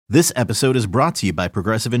This episode is brought to you by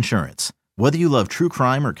Progressive Insurance. Whether you love true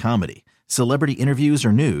crime or comedy, celebrity interviews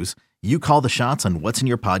or news, you call the shots on what's in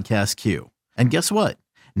your podcast queue. And guess what?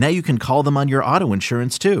 Now you can call them on your auto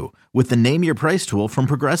insurance too with the Name Your Price tool from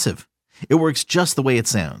Progressive. It works just the way it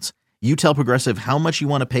sounds. You tell Progressive how much you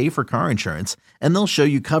want to pay for car insurance, and they'll show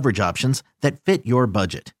you coverage options that fit your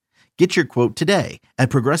budget. Get your quote today at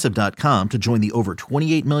Progressive.com to join the over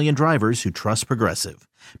 28 million drivers who trust Progressive.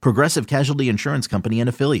 Progressive Casualty Insurance Company and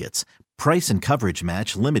Affiliates. Price and coverage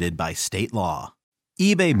match limited by state law.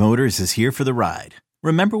 eBay Motors is here for the ride.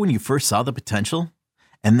 Remember when you first saw the potential?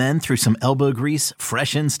 And then through some elbow grease,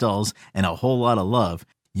 fresh installs, and a whole lot of love,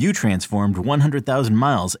 you transformed 100,000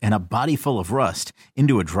 miles and a body full of rust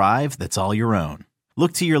into a drive that's all your own.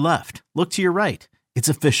 Look to your left. Look to your right. It's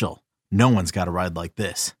official. No one's got a ride like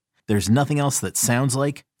this. There's nothing else that sounds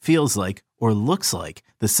like, feels like, or looks like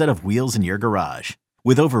the set of wheels in your garage.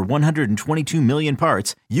 With over 122 million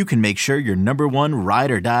parts, you can make sure your number one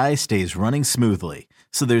ride or die stays running smoothly.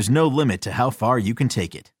 So there's no limit to how far you can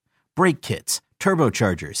take it. Brake kits,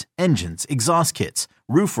 turbochargers, engines, exhaust kits,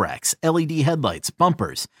 roof racks, LED headlights,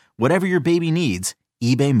 bumpers, whatever your baby needs,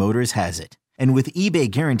 eBay Motors has it. And with eBay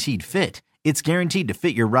Guaranteed Fit, it's guaranteed to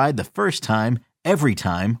fit your ride the first time, every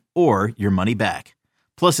time, or your money back.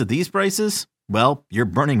 Plus, at these prices, well, you're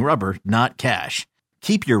burning rubber, not cash.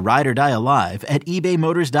 Keep your ride or die alive at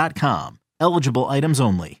ebaymotors.com. Eligible items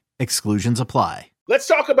only. Exclusions apply. Let's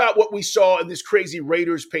talk about what we saw in this crazy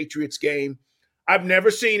Raiders-Patriots game. I've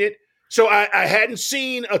never seen it. So I hadn't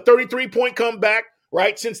seen a 33-point comeback,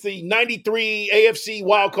 right, since the 93 AFC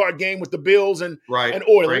wildcard game with the Bills and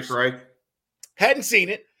Oilers. Right. Hadn't seen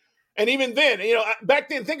it. And even then, back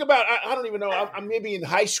then, think about, I don't even know, I'm maybe in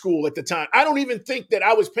high school at the time. I don't even think that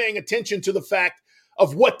I was paying attention to the fact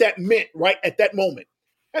of what that meant right at that moment.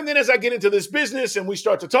 And then as I get into this business and we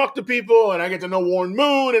start to talk to people and I get to know Warren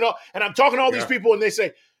Moon and I'm talking to all these people and they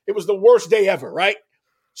say it was the worst day ever, right?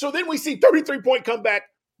 So then we see 33-point comeback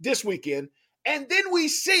this weekend. And then we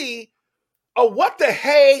see a what the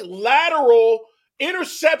hey lateral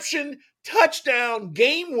interception touchdown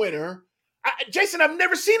game winner. Jason, I've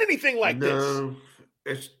never seen anything like this.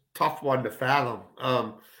 It's a tough one to fathom.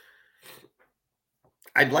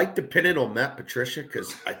 I'd like to pin it on Matt Patricia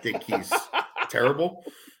because I think he's terrible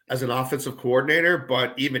as an offensive coordinator,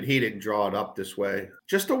 but even he didn't draw it up this way.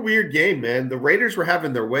 Just a weird game, man. The Raiders were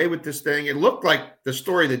having their way with this thing. It looked like the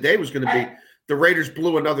story of the day was going to be the Raiders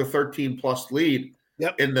blew another 13-plus lead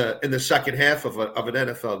in the second half of an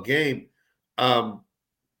NFL game.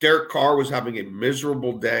 Derek Carr was having a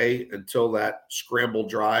miserable day until that scramble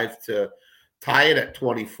drive to tie it at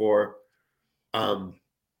 24.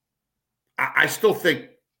 I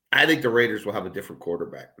think the Raiders will have a different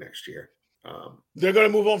quarterback next year. They're going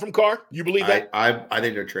to move on from Carr? You believe that? I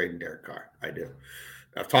think they're trading Derek Carr. I do.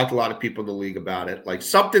 I've talked to a lot of people in the league about it. Like,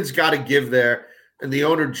 something's got to give there. And the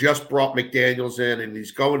owner just brought McDaniels in, and he's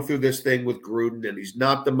going through this thing with Gruden, and he's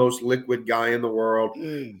not the most liquid guy in the world.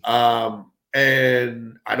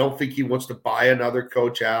 And I don't think he wants to buy another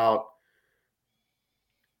coach out.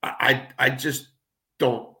 I just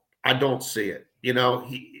don't. I don't see it.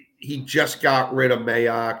 He just got rid of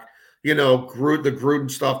Mayock. The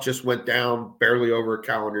Gruden stuff just went down barely over a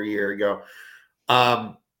calendar year ago.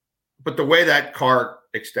 But the way that Carr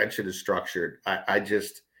extension is structured, I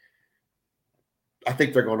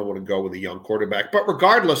think they're going to want to go with a young quarterback. But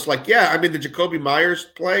regardless, the Jacoby Myers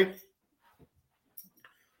play,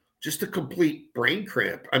 just a complete brain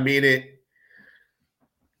cramp. I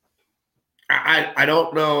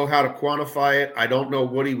don't know how to quantify it. I don't know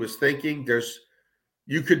what he was thinking.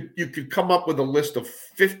 You could come up with a list of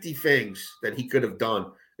 50 things that he could have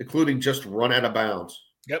done, including just run out of bounds.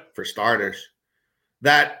 For starters,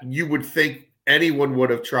 that you would think anyone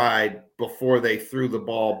would have tried before they threw the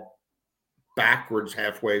ball backwards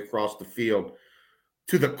halfway across the field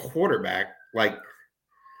to the quarterback. Like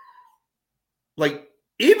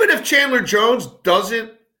even if Chandler Jones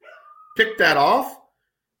doesn't pick that off,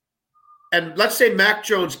 and let's say Mac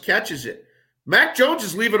Jones catches it, Mac Jones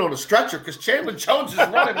is leaving on a stretcher because Chandler Jones is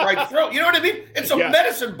running right through. You know what I mean? It's a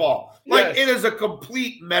medicine ball. It is a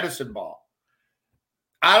complete medicine ball.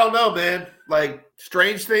 I don't know, man.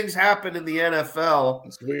 Strange things happen in the NFL.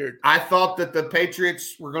 It's weird. I thought that the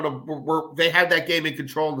Patriots they had that game in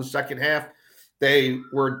control in the second half. They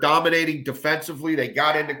were dominating defensively. They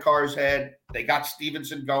got into Carr's head. They got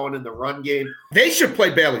Stevenson going in the run game. They should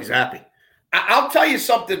play Bailey Zappi. I'll tell you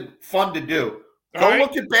something fun to do. Go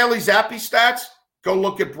look at Bailey Zappi's stats. Go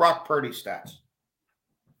look at Brock Purdy's stats.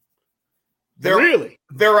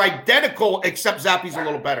 They're identical, except Zappi's a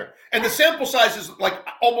little better. And the sample size is like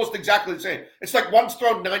almost exactly the same. It's like one's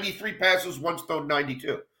thrown 93 passes, one's thrown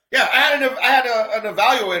 92. Yeah, I had an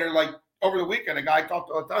evaluator like over the weekend, a guy I talked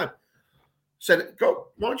to all the time, said, "Go,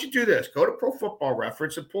 why don't you do this? Go to Pro Football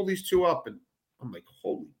Reference and pull these two up." And I'm like,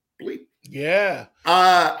 "Holy bleep!" Yeah.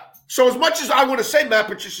 So as much as I want to say Matt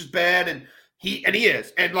Patricia's bad, and he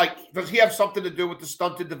is, and like, does he have something to do with the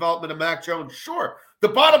stunted development of Mac Jones? Sure. The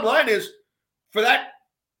bottom line is, for that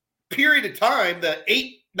period of time, the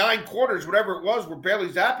 8-9 quarters, whatever it was, where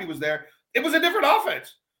Bailey Zappi was there, it was a different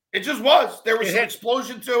offense. It just was. There was some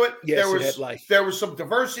explosion to it. Yes, there was some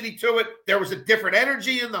diversity to it. There was a different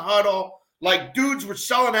energy in the huddle. Like, dudes were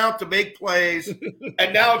selling out to make plays.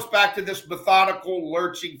 And now it's back to this methodical,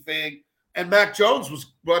 lurching thing. And Mac Jones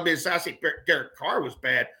was, well, I mean, Sassy Derek Carr was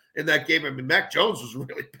bad in that game. I mean, Mac Jones was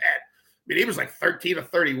really bad. I mean, he was like 13 of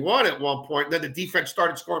 31 at one point. And then the defense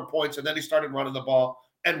started scoring points, and then he started running the ball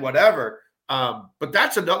and whatever. But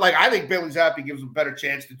that's enough. Like, I think Bailey Zappi gives him a better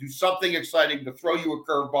chance to do something exciting, to throw you a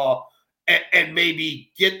curveball, and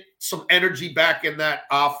maybe get some energy back in that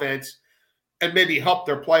offense and maybe help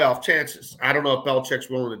their playoff chances. I don't know if Belichick's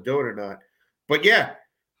willing to do it or not. But, yeah,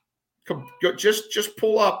 just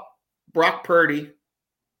pull up Brock Purdy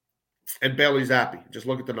and Bailey Zappi. Just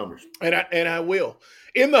look at the numbers. And I will.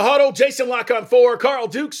 In the huddle, Jason Locke on 4, Carl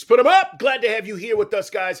Dukes, put them up. Glad to have you here with us,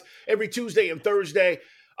 guys, every Tuesday and Thursday.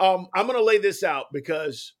 I'm going to lay this out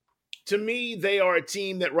because, to me, they are a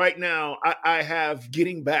team that right now I have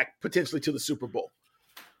getting back potentially to the Super Bowl.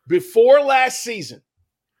 Before last season,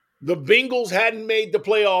 the Bengals hadn't made the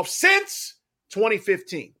playoffs since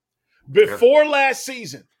 2015. Before last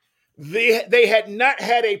season, they had not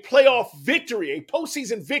had a playoff victory, a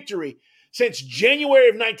postseason victory, since January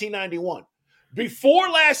of 1991. Before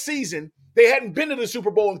last season, they hadn't been to the Super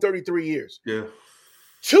Bowl in 33 years. Yeah.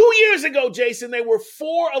 2 years ago, Jason, they were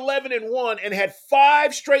 4-11-1 and had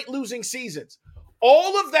 5 straight losing seasons.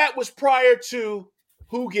 All of that was prior to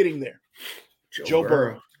who getting there? Joe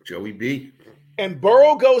Burrow. Joey B. And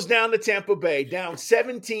Burrow goes down to Tampa Bay, down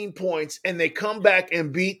 17 points, and they come back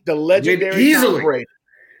and beat the legendary Tom Brady.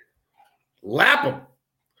 Lap them.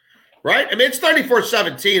 Right? I mean, it's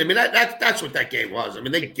 34-17. I mean, that's what that game was. I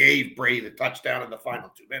mean, they gave Brady the touchdown in the final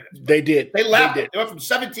 2 minutes. They did. They lapped it. They went from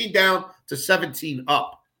 17 down to 17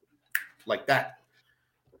 up. Like that.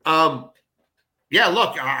 Yeah,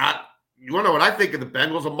 look, you want to know what I think of the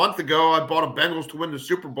Bengals? A month ago, I bought a Bengals to win the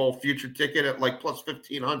Super Bowl future ticket at like plus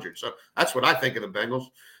 1,500. So that's what I think of the Bengals.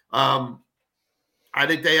 I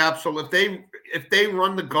think they absolutely, if they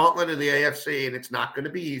run the gauntlet of the AFC, and it's not going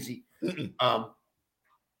to be easy,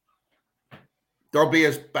 they'll be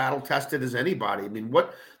as battle-tested as anybody. I mean,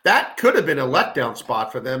 that could have been a letdown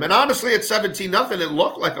spot for them. And honestly, at 17-0, it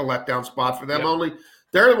looked like a letdown spot for them. Yep. Only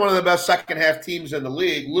they're one of the best second-half teams in the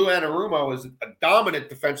league. Lou Anarumo is a dominant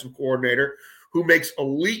defensive coordinator who makes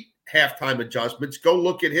elite halftime adjustments. Go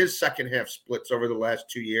look at his second-half splits over the last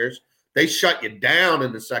 2 years. They shut you down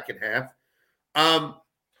in the second half. And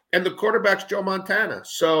the quarterback's Joe Montana.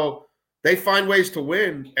 So they find ways to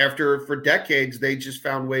win after, for decades, they just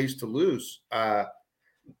found ways to lose.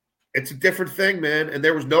 It's a different thing, man. And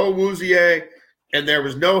there was no Wouzier, and there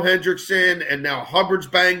was no Hendrickson, and now Hubbard's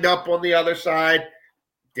banged up on the other side.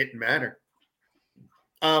 Didn't matter.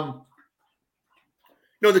 The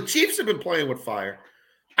Chiefs have been playing with fire.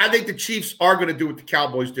 I think the Chiefs are going to do what the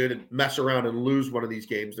Cowboys did and mess around and lose one of these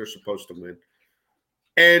games they're supposed to win.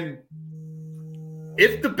 And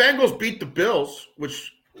if the Bengals beat the Bills,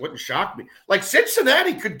 which wouldn't shock me. Like,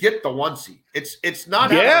 Cincinnati could get the 1 seed. It's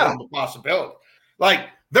not out of a possibility. Like,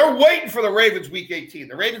 they're waiting for the Ravens week 18.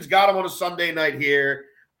 The Ravens got them on a Sunday night here.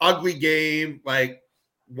 Ugly game, like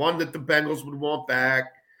one that the Bengals would want back.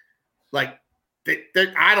 Like,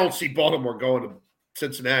 I don't see Baltimore going to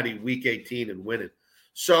Cincinnati week 18 and winning.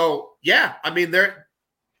 So, yeah, I mean,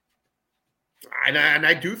 and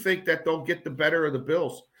I do think that they'll get the better of the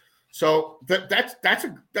Bills. So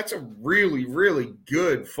that's a really, really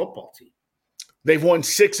good football team. They've won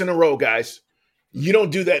 6 in a row, guys. You don't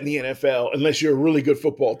do that in the NFL unless you're a really good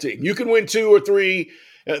football team. You can win 2 or 3.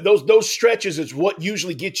 Those stretches is what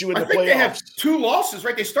usually gets you in the playoffs. I think they have 2 losses,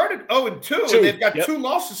 right? They started 0-2, and they've got 2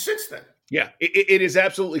 losses since then. Yeah, it is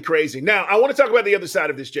absolutely crazy. Now, I want to talk about the other side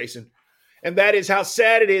of this, Jason, and that is how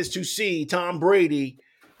sad it is to see Tom Brady.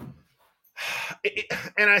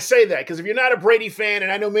 And I say that because if you're not a Brady fan,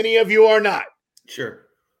 and I know many of you are not. Sure.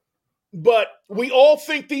 But we all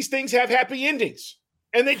think these things have happy endings,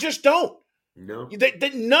 and they just don't. No.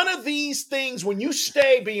 None of these things, when you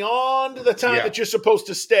stay beyond the time that you're supposed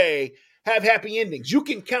to stay, have happy endings. You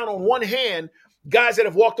can count on one hand guys that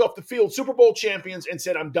have walked off the field, Super Bowl champions, and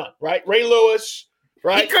said, I'm done, right? Ray Lewis,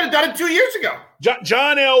 right? He could have done it 2 years ago.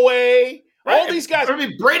 John Elway, Right? All these guys. I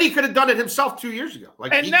mean, Brady could have done it himself 2 years ago.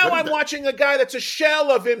 And now I'm watching a guy that's a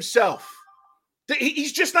shell of himself.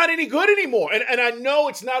 He's just not any good anymore. And I know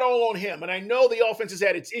it's not all on him. And I know the offense has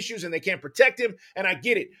had its issues and they can't protect him. And I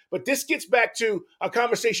get it. But this gets back to a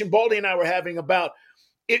conversation Baldy and I were having about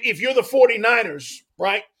if you're the 49ers,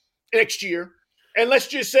 right, next year, and let's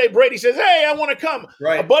just say Brady says, hey, I want to come.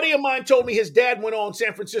 Right. A buddy of mine told me his dad went on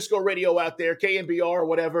San Francisco radio out there, KNBR or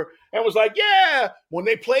whatever, and was like, yeah, when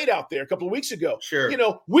they played out there a couple of weeks ago. Sure. You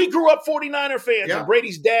know, we grew up 49er fans and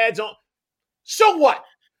Brady's dad's on. So what?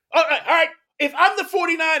 All right. If I'm the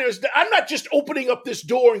 49ers, I'm not just opening up this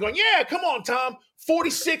door and going, yeah, come on, Tom.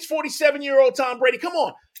 46, 47-year-old Tom Brady, come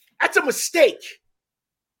on. That's a mistake.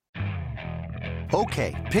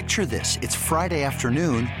 Okay, picture this. It's Friday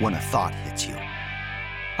afternoon when a thought hits you.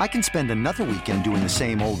 I can spend another weekend doing the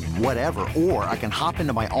same old whatever, or I can hop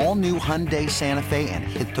into my all-new Hyundai Santa Fe and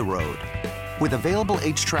hit the road. With available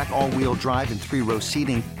H-Track all-wheel drive and 3-row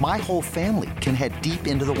seating, my whole family can head deep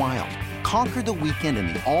into the wild. Conquer the weekend in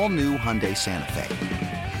the all-new Hyundai Santa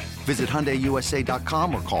Fe. Visit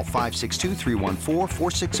HyundaiUSA.com or call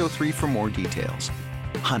 562-314-4603 for more details.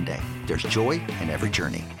 Hyundai, there's joy in every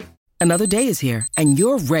journey. Another day is here, and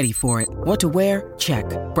you're ready for it. What to wear? Check.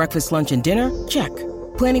 Breakfast, lunch, and dinner? Check.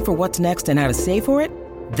 Planning for what's next and how to save for it?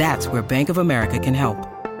 That's where Bank of America can help.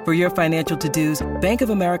 For your financial to-dos, Bank of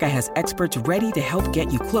America has experts ready to help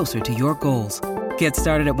get you closer to your goals. Get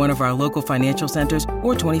started at one of our local financial centers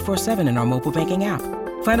or 24/7 in our mobile banking app.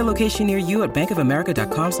 Find a location near you at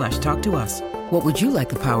bankofamerica.com/talktous. What would you like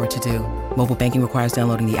the power to do? Mobile banking requires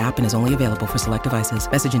downloading the app and is only available for select devices.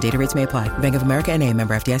 Message and data rates may apply. Bank of America N.A.,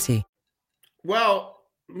 member FDIC. Well,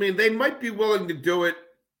 I mean, they might be willing to do it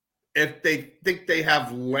if they think they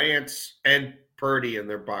have Lance and Purdy in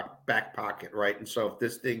their back pocket, right? And so if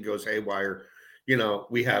this thing goes haywire, you know,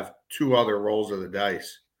 we have two other rolls of the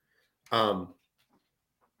dice.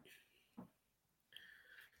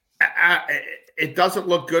 It doesn't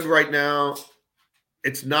look good right now.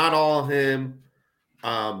 It's not all him.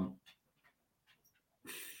 I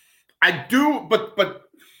do, but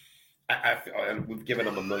I feel we've given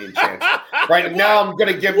him a million chances. Right now, I'm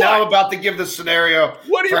about to give the scenario.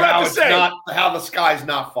 What are you about to say? How the sky's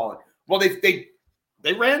not falling. Well, they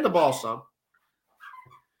ran the ball some,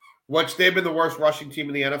 which they've been the worst rushing team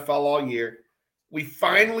in the NFL all year. We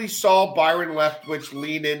finally saw Byron Leftwich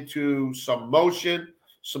lean into some motion,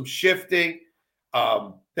 some shifting.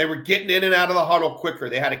 They were getting in and out of the huddle quicker.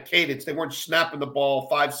 They had a cadence. They weren't snapping the ball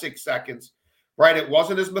 5-6 seconds, right? It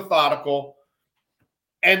wasn't as methodical.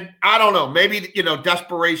 And I don't know, maybe, you know,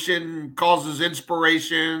 desperation causes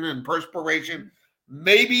inspiration and perspiration.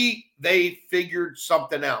 Maybe they figured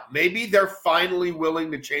something out. Maybe they're finally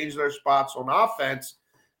willing to change their spots on offense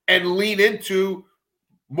and lean into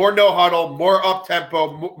more no huddle, more up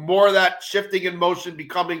tempo, more of that shifting in motion,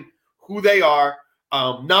 becoming who they are.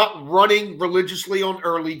 Not running religiously on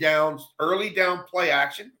early down play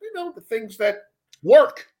action. You know, the things that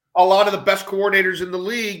work. A lot of the best coordinators in the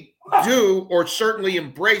league do, or certainly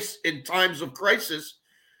embrace in times of crisis.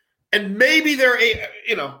 And maybe they're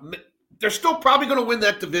still probably going to win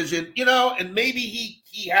that division, you know, and maybe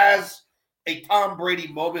he has a Tom Brady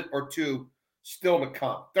moment or two still to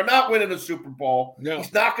come. They're not winning a Super Bowl. No.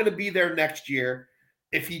 He's not going to be there next year.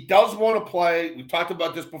 If he does want to play, we talked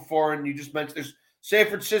about this before, and you just mentioned there's San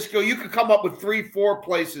Francisco. You could come up with 3-4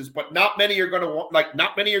 places, but not many are going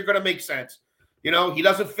to make sense. You know, he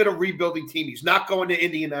doesn't fit a rebuilding team. He's not going to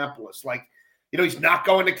Indianapolis. Like, you know, he's not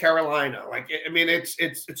going to Carolina. Like, I mean, it's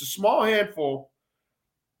a small handful,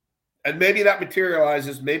 and maybe that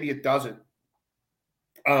materializes, maybe it doesn't.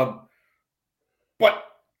 But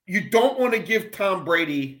you don't want to give Tom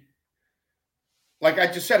Brady, like I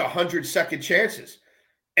just said, 100 second chances.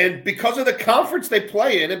 And because of the conference they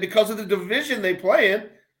play in and because of the division they play in,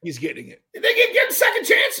 he's getting it. They getting second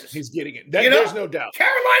chances. He's getting it. There's no doubt.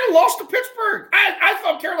 Carolina lost to Pittsburgh. I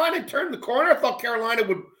thought Carolina had turned the corner. I thought Carolina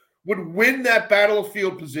would win that battle of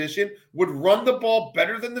field position, would run the ball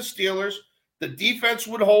better than the Steelers. The defense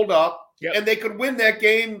would hold up, and they could win that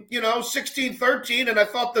game, you know, 16-13. And I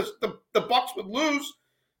thought the Bucs would lose.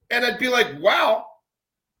 And I'd be like, wow,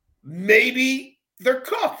 maybe they're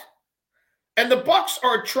cooked. And the Bucs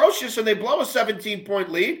are atrocious, and they blow a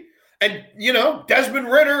 17-point lead. And, you know,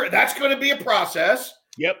 Desmond Ridder, that's going to be a process.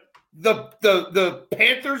 Yep. The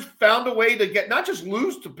Panthers found a way to get not just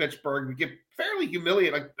lose to Pittsburgh, but get fairly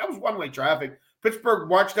humiliated. Like, that was one-way traffic. Pittsburgh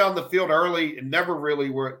marched down the field early and never really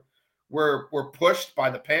were pushed by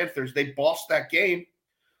the Panthers. They bossed that game.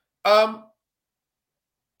 And,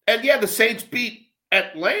 yeah, the Saints beat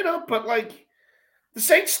Atlanta, but, like, the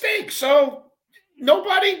Saints stink. So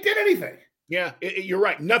nobody did anything. Yeah, you're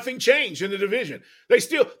right. Nothing changed in the division. The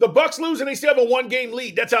Bucs lose and they still have a 1-game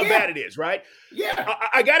lead. That's how bad it is, right? Yeah.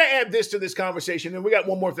 I got to add this to this conversation, and we got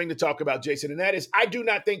one more thing to talk about, Jason, and that is I do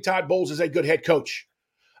not think Todd Bowles is a good head coach.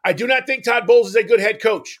 I do not think Todd Bowles is a good head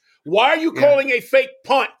coach. Why are you calling a fake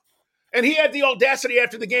punt? And he had the audacity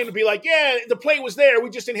after the game to be like, yeah, the play was there. We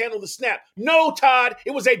just didn't handle the snap. No, Todd,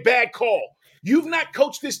 it was a bad call. You've not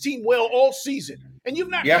coached this team well all season, and you've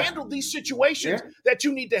not handled these situations that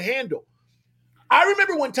you need to handle. I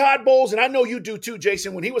remember when Todd Bowles, and I know you do too,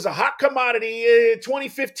 Jason, when he was a hot commodity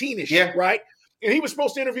 2015-ish, right? And he was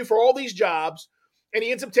supposed to interview for all these jobs, and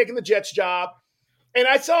he ends up taking the Jets job. And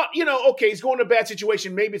I thought, okay, he's going to a bad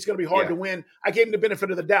situation. Maybe it's going to be hard to win. I gave him the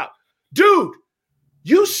benefit of the doubt. Dude,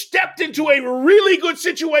 you stepped into a really good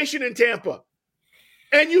situation in Tampa,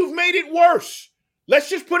 and you've made it worse. Let's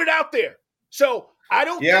just put it out there. So I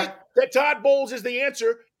don't think that Todd Bowles is the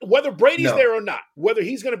answer, whether Brady's there or not, whether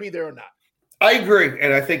he's going to be there or not. I agree,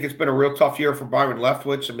 and I think it's been a real tough year for Byron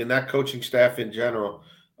Leftwich. I mean, that coaching staff in general,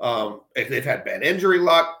 they've had bad injury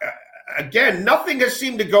luck. Again, nothing has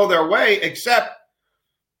seemed to go their way except –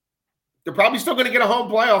 they're probably still going to get a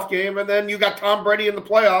home playoff game, and then you got Tom Brady in the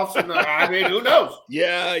playoffs, and I mean, who knows?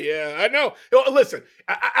 Yeah, I know. Listen,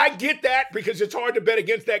 I get that because it's hard to bet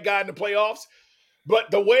against that guy in the playoffs,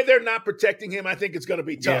 but the way they're not protecting him, I think it's going to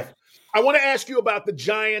be tough. Yeah. I want to ask you about the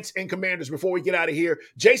Giants and Commanders before we get out of here.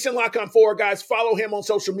 Jason Lock on 4, guys. Follow him on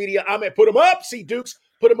social media. I'm at Put 'em Up. See Dukes.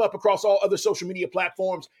 Put 'em up across all other social media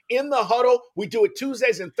platforms. In the Huddle, we do it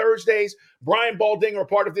Tuesdays and Thursdays. Brian Baldinger, a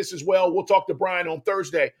part of this as well. We'll talk to Brian on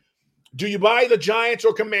Thursday. Do you buy the Giants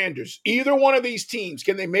or Commanders? Either one of these teams,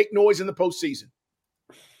 can they make noise in the postseason?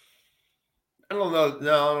 I don't know.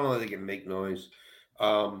 No, I don't know if they can make noise.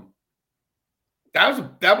 That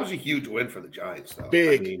was a huge win for the Giants, though.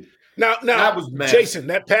 Big. I mean, now that was massive. Jason,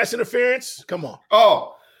 that pass interference? Come on.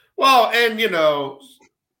 Oh, well, and,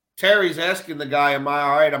 Terry's asking the guy, am I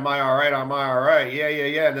all right? Am I all right? Am I all right?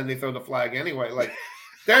 Yeah. And then they throw the flag anyway. Like,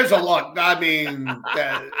 there's a lot. I mean,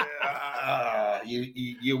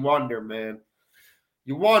 you wonder, man.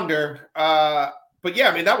 You wonder. But, yeah,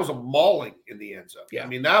 I mean, that was a mauling in the end zone. Yeah. I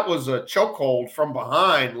mean, that was a chokehold from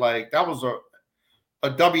behind. Like, that was a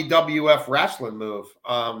WWF wrestling move.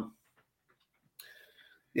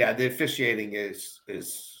 Yeah, the officiating is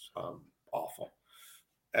awful.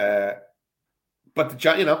 But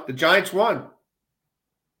the Giants won.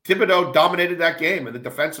 Thibodeau dominated that game, and the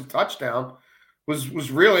defensive touchdown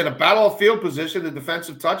was really in a battle of field position. The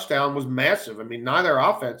defensive touchdown was massive. I mean, neither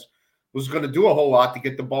offense was going to do a whole lot to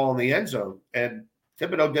get the ball in the end zone, and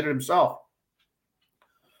Thibodeau did it himself.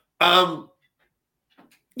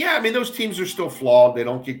 Yeah, I mean, those teams are still flawed. They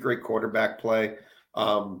don't get great quarterback play.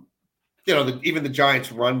 Even the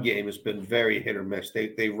Giants' run game has been very hit or miss.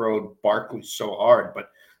 They rode Barkley so hard, but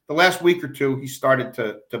the last week or two, he started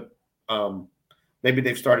to maybe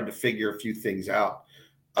they've started to figure a few things out.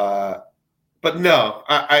 But no,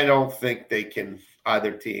 I don't think they can.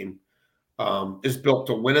 Either team is built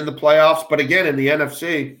to win in the playoffs. But again, in the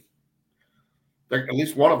NFC, at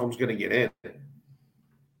least one of them is going to get in.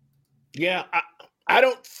 Yeah, I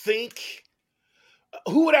don't think.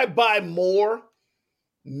 Who would I buy more?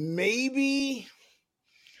 Maybe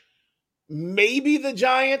the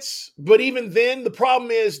Giants, but even then, the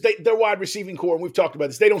problem is their wide receiving core, and we've talked about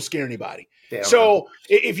this, they don't scare anybody. So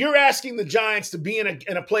if you're asking the Giants to be in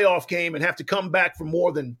a playoff game and have to come back for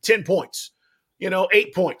more than 10 points,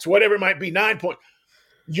 8 points, whatever it might be, 9 points,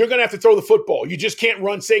 you're going to have to throw the football. You just can't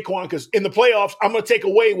run Saquon because in the playoffs, I'm going to take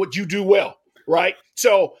away what you do well, right?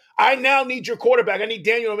 So I now need your quarterback. I need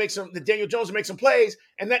Daniel Jones to make some plays,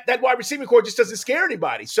 and that wide receiving core just doesn't scare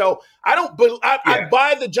anybody. So I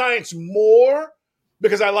buy the Giants more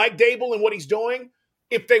because I like Dable and what he's doing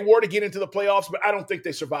if they were to get into the playoffs, but I don't think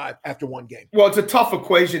they survive after one game. Well, it's a tough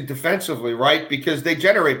equation defensively, right? Because they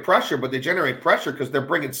generate pressure, but they generate pressure because they're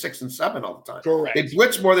bringing 6 and 7 all the time. Correct. They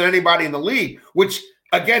blitz more than anybody in the league, which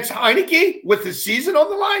against Heineke with the season on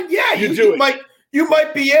the line, you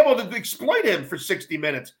might be able to exploit him for 60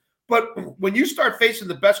 minutes. But when you start facing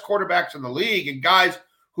the best quarterbacks in the league and guys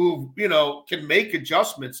who, can make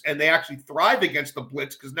adjustments and they actually thrive against the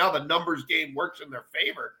blitz because now the numbers game works in their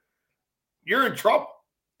favor, you're in trouble.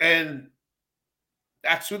 And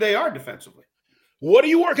that's who they are defensively. What are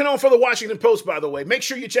you working on for the Washington Post, by the way? Make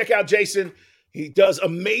sure you check out Jason. He does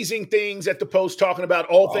amazing things at the Post talking about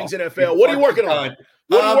all things NFL. What are you working on?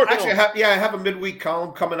 I have a midweek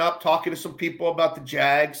column coming up talking to some people about the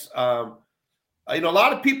Jags. A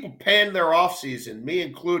lot of people panned their offseason, me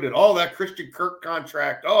included. Oh, that Christian Kirk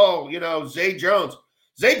contract. Oh, Zay Jones.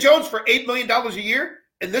 Zay Jones for $8 million a year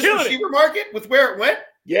in this receiver market with where it went?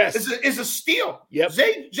 Yes. is a steal. Yep.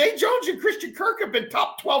 Zay Jones and Christian Kirk have been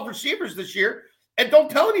top 12 receivers this year. And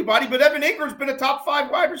don't tell anybody, but Evan Ingram's been a top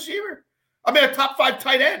 5 wide receiver. I mean, a top 5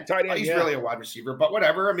 tight end. He's really a wide receiver, but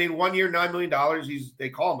whatever. I mean, 1 year, $9 million. They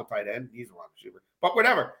call him a tight end. He's a wide receiver, but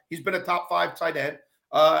whatever. He's been a top 5 tight end.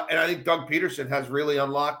 And I think Doug Peterson has really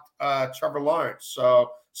unlocked Trevor Lawrence.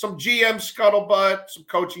 So some GM scuttlebutt, some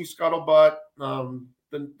coaching scuttlebutt,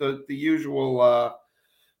 the usual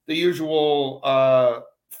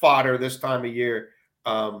fodder this time of year.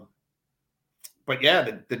 But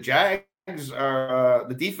yeah, the Jags are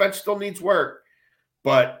the defense still needs work,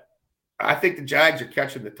 but I think the Jags are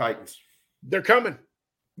catching the Titans. They're coming.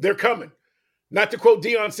 They're coming. Not to quote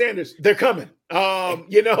Deion Sanders, they're coming.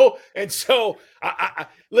 And so I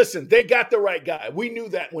listen, they got the right guy. We knew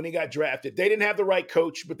that when he got drafted. They didn't have the right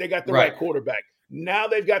coach, but they got the right quarterback. Now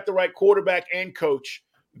they've got the right quarterback and coach.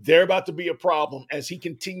 They're about to be a problem as he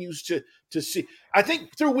continues to see. I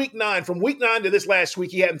think through from week 9 to this last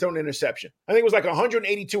week, he hadn't thrown an interception. I think it was like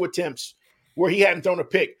 182 attempts where he hadn't thrown a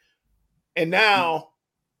pick. And now,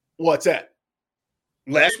 what's that?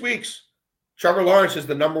 Last week's Trevor Lawrence is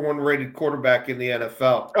the number 1 rated quarterback in the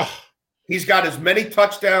NFL. Oh. He's got as many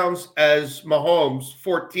touchdowns as Mahomes,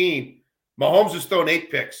 14. Mahomes has thrown 8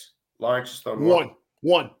 picks. Lawrence has thrown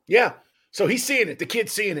one. Yeah. So he's seeing it. The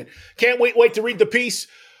kid's seeing it. Can't wait to read the piece.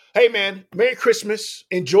 Hey, man, Merry Christmas.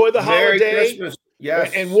 Enjoy the holiday. Merry Christmas.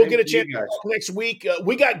 Yes. And we'll get a chance to talk next week.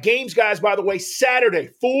 We got games, guys, by the way,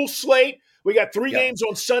 Saturday. Full slate. We got 3 games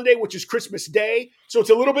on Sunday, which is Christmas Day. So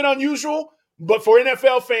it's a little bit unusual. But for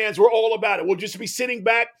NFL fans, we're all about it. We'll just be sitting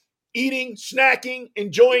back, eating, snacking,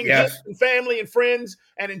 enjoying gifts and family and friends,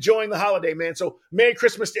 and enjoying the holiday, man. So Merry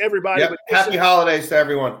Christmas to everybody. Yep. Happy holidays to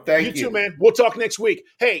everyone. Thank you. You too, man. We'll talk next week.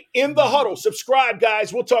 Hey, In the Huddle, subscribe,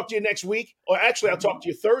 guys. We'll talk to you next week. Or actually, I'll talk to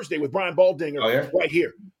you Thursday with Brian Baldinger right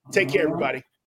here. Take care, everybody.